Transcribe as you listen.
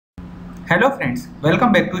Hello friends,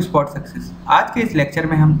 welcome back to spot success. आज के इस लेक्चर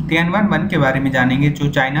में हम तियानवन 1 के बारे में जानेंगे, जो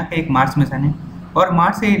चाइना का एक मार्स मिशन है और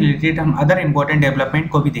मार्स से रिलेटेड हम अदर इंपॉर्टेंट डेवलपमेंट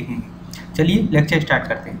को भी देखेंगे। चलिए लेक्चर स्टार्ट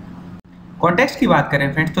करते हैं। कॉन्टेक्स्ट की बात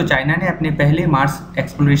करें फ्रेंड्स, तो चाइना ने अपने पहले मार्स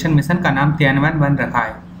एक्सप्लोरेशन मिशन का नाम तियानवन 1 रखा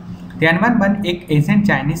है। तियानवन 1 एक एंशिएंट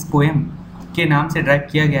चाइनीज पोएम के नाम से ड्राइव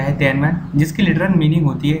किया गया है तियानवन, जिसकी लिटरल मीनिंग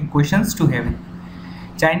होती है क्वेश्चंस टू हेवन।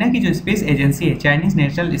 चाइना की जो स्पेस एजेंसी है, चाइनीज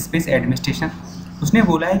नेशनल स्पेस एडमिनिस्ट्रेशन, उसने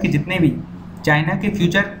बोला है कि जितने भी चाइना के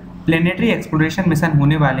फ्यूचर प्लेनेटरी एक्सप्लोरेशन मिशन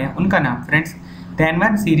होने वाले हैं उनका नाम फ्रेंड्स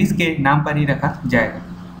तियानवन सीरीज के नाम पर ही रखा जाएगा।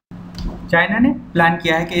 चाइना ने प्लान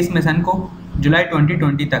किया है कि इस मिशन को जुलाई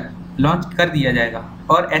 2020 तक लॉन्च कर दिया जाएगा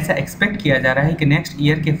और ऐसा एक्सपेक्ट किया जा रहा है कि नेक्स्ट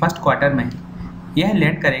ईयर के फर्स्ट क्वार्टर में यह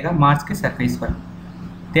लैंड करेगा मार्स के सरफेस पर।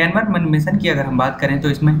 तियानवन मिशन की अगर हम बात करें तो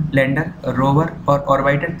इसमें लैंडर, रोवर और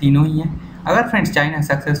ऑर्बिटर तीनों ही हैं। अगर फ्रेंड्स चाइना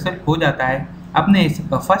सक्सेसफुल हो जाता है अपने इस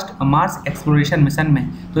फर्स्ट मार्स एक्सप्लोरेशन मिशन में,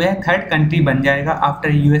 तो यह थर्ड कंट्री बन जाएगा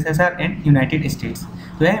after USSR and United states.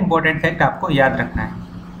 तो यह इंपॉर्टेंट फैक्ट आपको याद रखना है।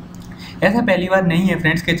 ऐसा पहली बार नहीं है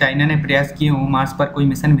फ्रेंड्स कि चाइना ने प्रयास किए हों मार्स पर कोई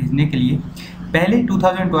मिशन भेजने के लिए। पहले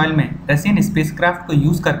 2012 में रशियन स्पेसक्राफ्ट को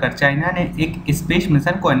यूज़ कर चाइना ने एक स्पेस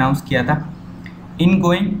मिशन को अनाउंस किया था,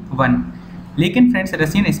 इनगोइंग 1। लेकिन फ्रेंड्स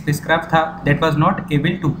रशियन स्पेसक्राफ्ट था that was not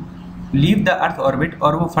able to leave the earth orbit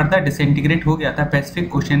और वो फर्दर डिसइंटीग्रेट हो गया था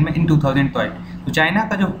पैसिफिक ओशन में इन 2012। तो चाइना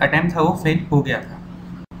का जो अटेम्प्ट था वो फेल हो गया था।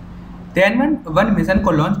 तियानवन 1 मिशन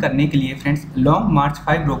को लॉन्च करने के लिए फ्रेंड्स लॉन्ग मार्च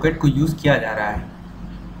 5 रॉकेट को यूज़ किया जा रहा है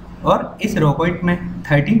और इस रॉकेट में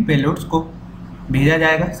 13 पेलोड्स को भेजा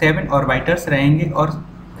जाएगा, 7 ऑर्बिटर्स रहेंगे और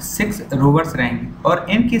 6 रोवर्स रहेंगे और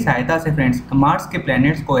इनकी सहायता से फ्रेंड्स मार्स के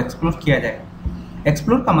प्लैनेट्स को एक्सप्लोर किया जाएगा।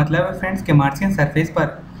 एक्सप्लोर का मतलब है फ्रेंड्स कि मार्शियन सरफेस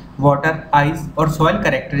पर वाटर, आइस और सॉइल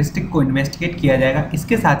कैरेक्टरिस्टिक को इन्वेस्टिगेट किया जाएगा।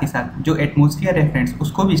 इसके साथ ही साथ जो एटमॉस्फेयर है फ्रेंड्स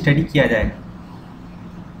उसको भी स्टडी किया जाएगा।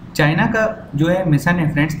 चाइना का जो है मिशन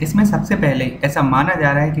है फ्रेंड्स, इसमें सबसे पहले ऐसा माना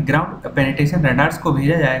जा रहा है कि ग्राउंड पेनिट्रेशन रडार्स को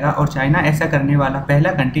भेजा जाएगा और चाइना ऐसा करने वाला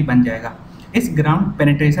पहला कंट्री बन जाएगा। इस ग्राउंड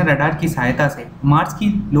पेनिट्रेशन रडार की सहायता से मार्स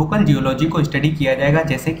की लोकल जियोलॉजी को स्टडी किया जाएगा,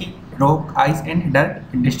 जैसे कि rock, ice and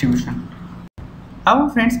dirt distribution. अब हम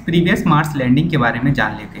फ्रेंड्स प्रीवियस मार्स लैंडिंग के बारे में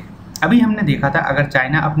जान लेते हैं। अभी हमने देखा था अगर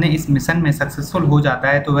चाइना अपने इस मिशन में सक्सेसफुल हो जाता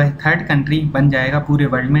है तो वह थर्ड कंट्री बन जाएगा पूरे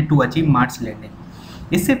वर्ल्ड में टू अचीव मार्स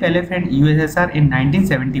लैंडिंग। इससे पहले फ्रेंड यूएसएसआर इन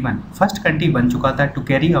 1971 फर्स्ट कंट्री बन चुका था to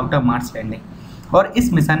carry out a Mars landing और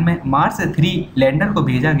इस मिशन में मार्स 3 लैंडर को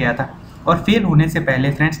भेजा गया था और फेल होने से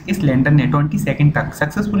पहले फ्रेंड्स इस लैंडर ने 20 सेकेंड तक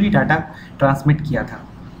सक्सेसफुली डाटा ट्रांसमिट किया था।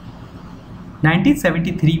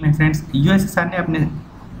 1973 में फ्रेंड्स यूएसएसआर ने अपने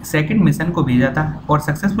सेकेंड मिशन को भेजा था और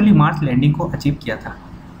सक्सेसफुली मार्स लैंडिंग को अचीव किया था।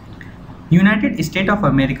 United state of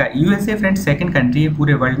America USA friends second country है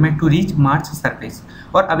पूरे वर्ल्ड में टू रीच मार्स सरफेस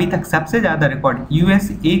और अभी तक सबसे ज़्यादा रिकॉर्ड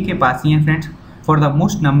यूएसए के पास ही है friends for the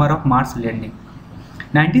most number of Mars landing.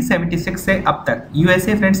 1976 से अब तक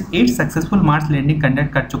USA friends 8 successful Mars landing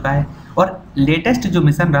conduct कर चुका है और लेटेस्ट जो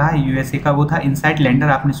मिशन रहा है यूएसए का वो था इनसाइट लैंडर,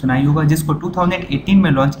 आपने सुना ही होगा, जिसको 2018 में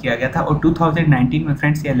लॉन्च किया गया था और 2019 में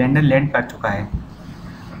फ्रेंड्स यह लैंडर लैंड कर चुका है।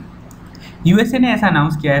 यूएसए ने ऐसा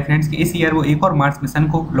अनाउंस किया है फ्रेंड्स कि इस ईयर वो एक और मार्स मिशन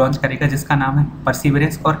को लॉन्च करेगा जिसका नाम है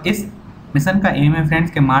परसिवरेंस और इस मिशन का एम है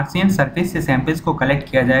फ्रेंड्स कि मार्सियन सरफेस से सैंपल्स को कलेक्ट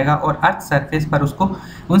किया जाएगा और अर्थ सरफेस पर उसको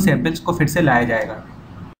उन सैंपल्स को फिर से लाया जाएगा।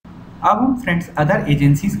 अब हम फ्रेंड्स अदर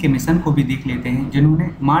एजेंसीज के मिशन को भी देख लेते हैं जिन्होंने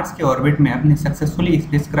मार्स के ऑर्बिट में अपने सक्सेसफुली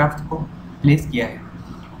स्पेसक्राफ्ट को प्लेस किया है।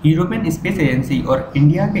 यूरोपियन स्पेस एजेंसी और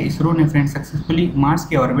इंडिया के इसरो ने फ्रेंड्स सक्सेसफुली मार्स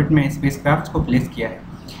के ऑर्बिट में स्पेसक्राफ्ट को प्लेस किया है।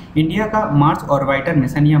 इंडिया का मार्स ऑर्बिटर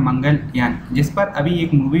मिशन या मंगलयान, जिस पर अभी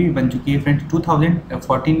एक मूवी भी बन चुकी है फ्रेंड्स,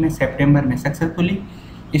 2014 में सितंबर में सक्सेसफुली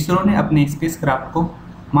इसरो ने अपने स्पेसक्राफ्ट को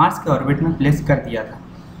मार्स के ऑर्बिट में प्लेस कर दिया था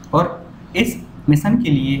और इस मिशन के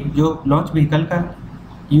लिए जो लॉन्च व्हीकल का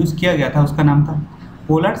यूज़ किया गया था उसका नाम था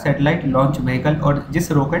पोलर सैटेलाइट लॉन्च व्हीकल और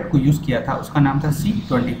जिस रॉकेट को यूज़ किया था उसका नाम था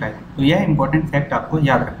C-25। तो यह इंपॉर्टेंट फैक्ट आपको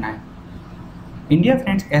याद रखना है। इंडिया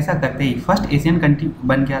फ्रेंड्स ऐसा करते ही फर्स्ट एशियन कंट्री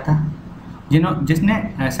बन गया था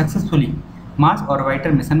जिसने सक्सेसफुली मार्स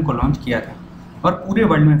ऑर्बिटर मिशन को लॉन्च किया था और पूरे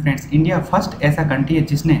वर्ल्ड में फ्रेंड्स इंडिया फर्स्ट ऐसा कंट्री है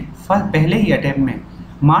जिसने पहले ही अटैम्प्ट में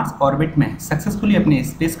मार्स ऑर्बिट में सक्सेसफुली अपने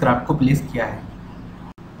स्पेसक्राफ्ट को प्लेस किया है।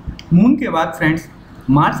 मून के बाद फ्रेंड्स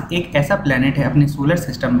मार्स एक ऐसा प्लैनेट है अपने सोलर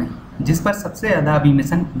सिस्टम में जिस पर सबसे ज़्यादा अभी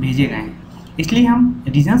मिशन भेजे गए हैं। इसलिए हम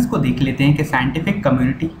रीजन्स को देख लेते हैं कि साइंटिफिक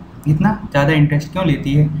कम्युनिटी इतना ज़्यादा इंटरेस्ट क्यों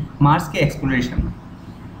लेती है मार्स के एक्सप्लोरेशन में।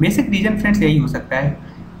 बेसिक रीज़न फ्रेंड्स यही हो सकता है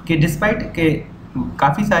कि डिस्पाइट के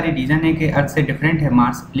काफ़ी सारे रीजन है कि अर्थ से डिफरेंट है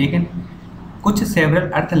मार्स, लेकिन कुछ सेवरल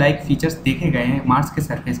अर्थ लाइक फीचर्स देखे गए हैं मार्स के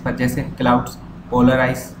सरफेस पर, जैसे clouds, polar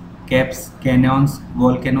ice caps, कैन्यन्स,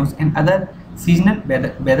 volcanoes and other seasonal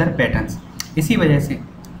weather patterns. इसी वजह से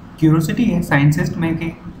क्यूरियोसिटी है साइंटिस्ट में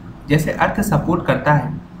कि जैसे अर्थ सपोर्ट करता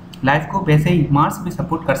है लाइफ को, वैसे ही मार्स भी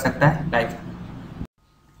सपोर्ट कर सकता है लाइफ को।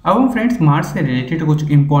 अब हम फ्रेंड्स मार्स से रिलेटेड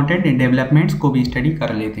कुछ इंपॉर्टेंट डेवलपमेंट्स को भी स्टडी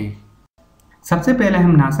कर लेते हैं। सबसे पहले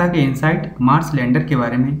हम नासा के इनसाइट मार्स लैंडर के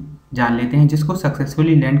बारे में जान लेते हैं, जिसको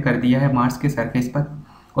सक्सेसफुली लैंड कर दिया है मार्स के सरफेस पर।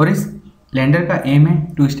 और इस लैंडर का एम है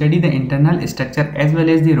to study the internal structure as well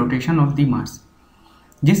as the rotation of the Mars.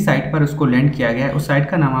 जिस साइट पर उसको लैंड किया गया है उस साइट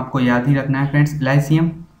का नाम आपको याद ही रखना है फ्रेंड्स, इलाइसियम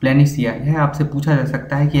प्लेनिसिया। यह आपसे पूछा जा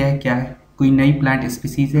सकता है कि यह क्या है, कोई नई प्लांट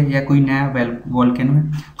स्पीसीज है या कोई नया वोल्केनो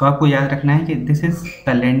है। तो आपको याद रखना है कि this is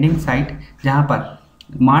the landing site जहाँ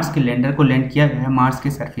पर मार्स के लैंडर को लैंड किया गया है मार्स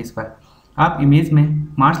के सरफेस पर। आप इमेज में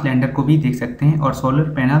मार्स लैंडर को भी देख सकते हैं। और सोलर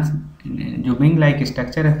पैनल्स, जो विंग लाइक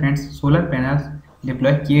स्ट्रक्चर है फ्रेंड्स, सोलर पैनल्स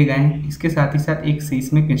डिप्लॉय किए गए हैं। इसके साथ ही साथ एक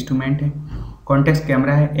सीस्मिक इंस्ट्रूमेंट है, कॉन्टेक्स्ट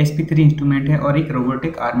कैमरा है, SP3 इंस्ट्रूमेंट है और एक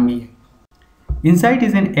रोबोटिक आर्म भी है। Insight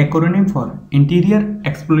is an acronym for interior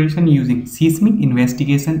exploration using seismic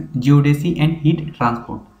investigation, geodesy and heat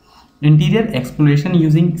transport. Interior exploration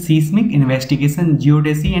using seismic investigation,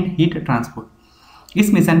 geodesy and heat transport.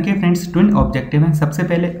 इस mission के friends twin objective हैं। सबसे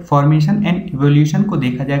पहले फॉर्मेशन एंड इवोल्यूशन को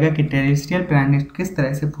देखा जाएगा कि टेरेस्ट्रियल प्लैनेट किस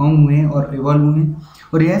तरह से फॉर्म हुए हैं और इवॉल्व हुए हैं,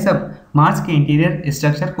 और यह सब मार्स के इंटीरियर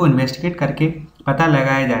स्ट्रक्चर को इन्वेस्टिगेट करके पता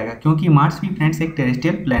लगाया जाएगा, क्योंकि मार्स भी फ्रेंड्स एक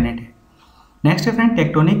टेरेस्ट्रियल प्लैनेट है। नेक्स्ट फ्रेंड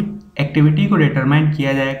टेक्टोनिक एक्टिविटी को डिटरमाइन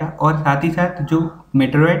किया जाएगा और साथ ही साथ जो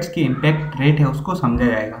मेटेरॉइड्स की इम्पैक्ट रेट है उसको समझा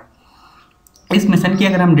जाएगा। इस मिशन की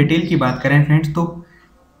अगर हम डिटेल की बात करें फ्रेंड्स, तो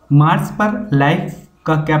मार्स पर लाइफ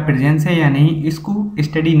का क्या प्रेजेंस है या नहीं, इसको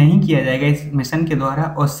स्टडी नहीं किया जाएगा इस मिशन के द्वारा,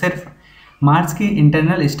 और सिर्फ मार्स के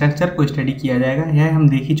इंटरनल स्ट्रक्चर को स्टडी किया जाएगा। यह हम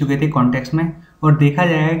देख ही चुके थे कॉन्टेक्स्ट में, और देखा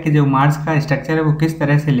जाएगा कि जो मार्स का स्ट्रक्चर है वो किस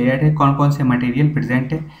तरह से लेयर्ड है, कौन कौन से मटेरियल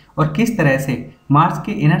प्रेजेंट है और किस तरह से मार्स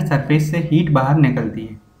के इनर सरफेस से हीट बाहर निकलती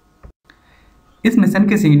है। इस मिशन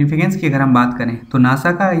के सिग्निफिकेंस की अगर हम बात करें तो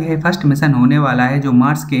नासा का यह फर्स्ट मिशन होने वाला है जो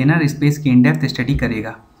मार्स के इनर स्पेस की इन डेप्थ स्टडी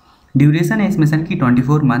करेगा। ड्यूरेशन है इस मिशन की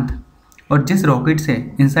 24 मंथ, और जिस रॉकेट से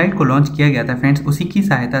इनसाइट को लॉन्च किया गया था फ्रेंड्स, उसी की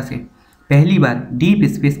सहायता से पहली बार डीप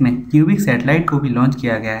स्पेस में क्यूबिक सैटेलाइट को भी लॉन्च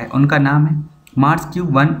किया गया है। उनका नाम है मार्स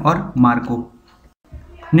Q1 और Marco.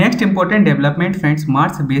 Next important development friends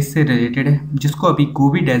Mars base से रिलेटेड है, जिसको अभी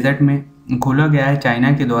गोबी डेजर्ट में खोला गया है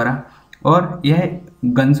चाइना के द्वारा, और यह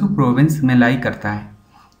गंसू प्रोविंस में लाई करता है।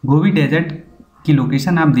 गोबी डेजर्ट की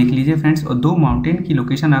लोकेशन आप देख लीजिए फ्रेंड्स, और दो माउंटेन की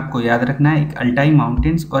लोकेशन आपको याद रखना है, एक अल्टाई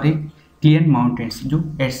माउंटेन्स और एक क्लियन माउंटेन्स, जो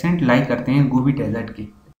एडसेंट लाई करते हैं गोबी डेजर्ट के।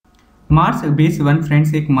 मार्स बेस 1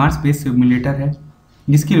 फ्रेंड्स एक मार्स बेस सिमुलेटर है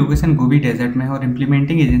जिसकी लोकेशन गोबी डेजर्ट में है, और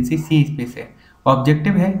इम्प्लीमेंटिंग एजेंसी सी स्पेस है।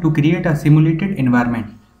 ऑब्जेक्टिव है to create a simulated environment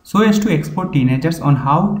so as to explore teenagers on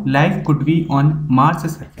how life could be on Mars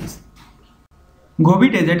surface. Gobi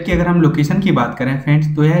desert की अगर हम लोकेशन की बात करें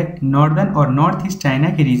फ्रेंड्स, तो यह नॉर्दर्न और नॉर्थ ईस्ट चाइना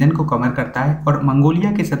के रीजन को कवर करता है और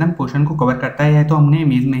मंगोलिया के सदर्न पोर्शन को कवर करता है। यह तो हमने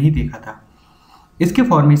इमेज में ही देखा था। इसके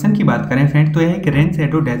फॉर्मेशन की बात करें फ्रेंड्स, तो यह एक रेन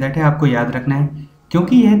शैडो डेजर्ट है, आपको याद रखना है,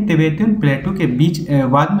 क्योंकि यह तिबेतियन प्लेटू के बीच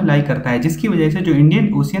बाद में लाई करता है, जिसकी वजह से जो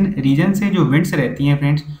इंडियन ओशियन रीजन से जो विंड्स रहती हैं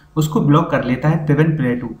फ्रेंड्स उसको ब्लॉक कर लेता है तिबेतियन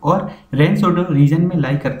प्लेटू, और रेन शैडो रीजन में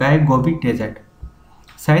लाई करता है गोबी डेजर्ट।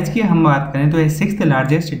 साइज की हम बात करें तो यह 6th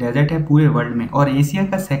लार्जेस्ट डेजर्ट है पूरे वर्ल्ड में, और एशिया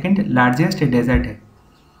का 2nd लार्जेस्ट डेजर्ट है।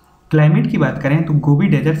 क्लाइमेट की बात करें तो गोबी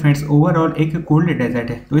डेजर्ट फ्रेंड्स ओवरऑल एक कोल्ड डेजर्ट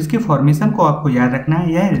है, तो इसके फॉर्मेशन को आपको याद रखना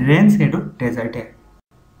है, यह रेन शैडो डेजर्ट है।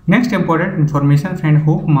 Next important information friend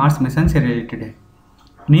hope Mars mission से रिलेटेड है।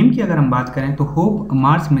 नेम की अगर हम बात करें तो होप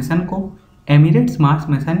मार्स मिशन को एमिरेट्स मार्स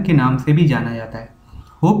मिशन के नाम से भी जाना जाता है।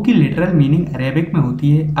 होप की लिटरल मीनिंग अरेबिक में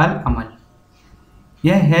होती है अल अमल।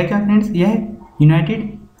 यह है क्या फ्रेंड्स, यह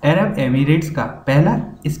यूनाइटेड अरब एमिरेट्स का पहला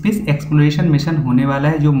स्पेस एक्सप्लोरेशन मिशन होने वाला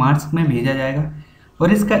है जो मार्स में भेजा जाएगा,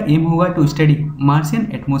 और इसका एम होगा to study Martian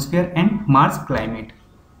atmosphere and Mars climate.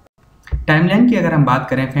 Timeline की अगर हम बात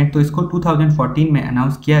करें फ्रेंड्स, तो इसको 2014 में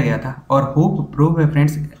अनाउंस किया गया था, और होप प्रोब है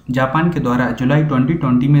फ्रेंड्स जापान के द्वारा जुलाई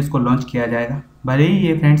 2020 में इसको लॉन्च किया जाएगा। भले ही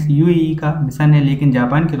ये फ्रेंड्स UAE का मिशन है, लेकिन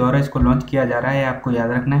जापान के द्वारा इसको लॉन्च किया जा रहा है, आपको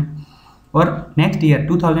याद रखना है। और नेक्स्ट ईयर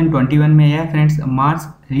 2021 में यह फ्रेंड्स मार्स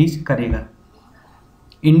रीच करेगा।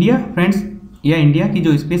 इंडिया फ्रेंड्स, या इंडिया की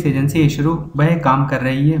जो स्पेस एजेंसी इसरो वह काम कर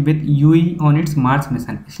रही है with UAE on it's Mars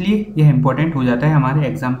mission, इसलिए यह इंपॉर्टेंट हो जाता है हमारे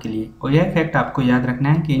एग्जाम के लिए। और यह फैक्ट आपको याद रखना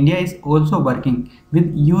है कि India is also working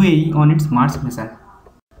with UAE on it's Mars mission.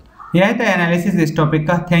 यह था एनालिसिस इस टॉपिक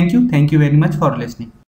का। Thank you very much for listening.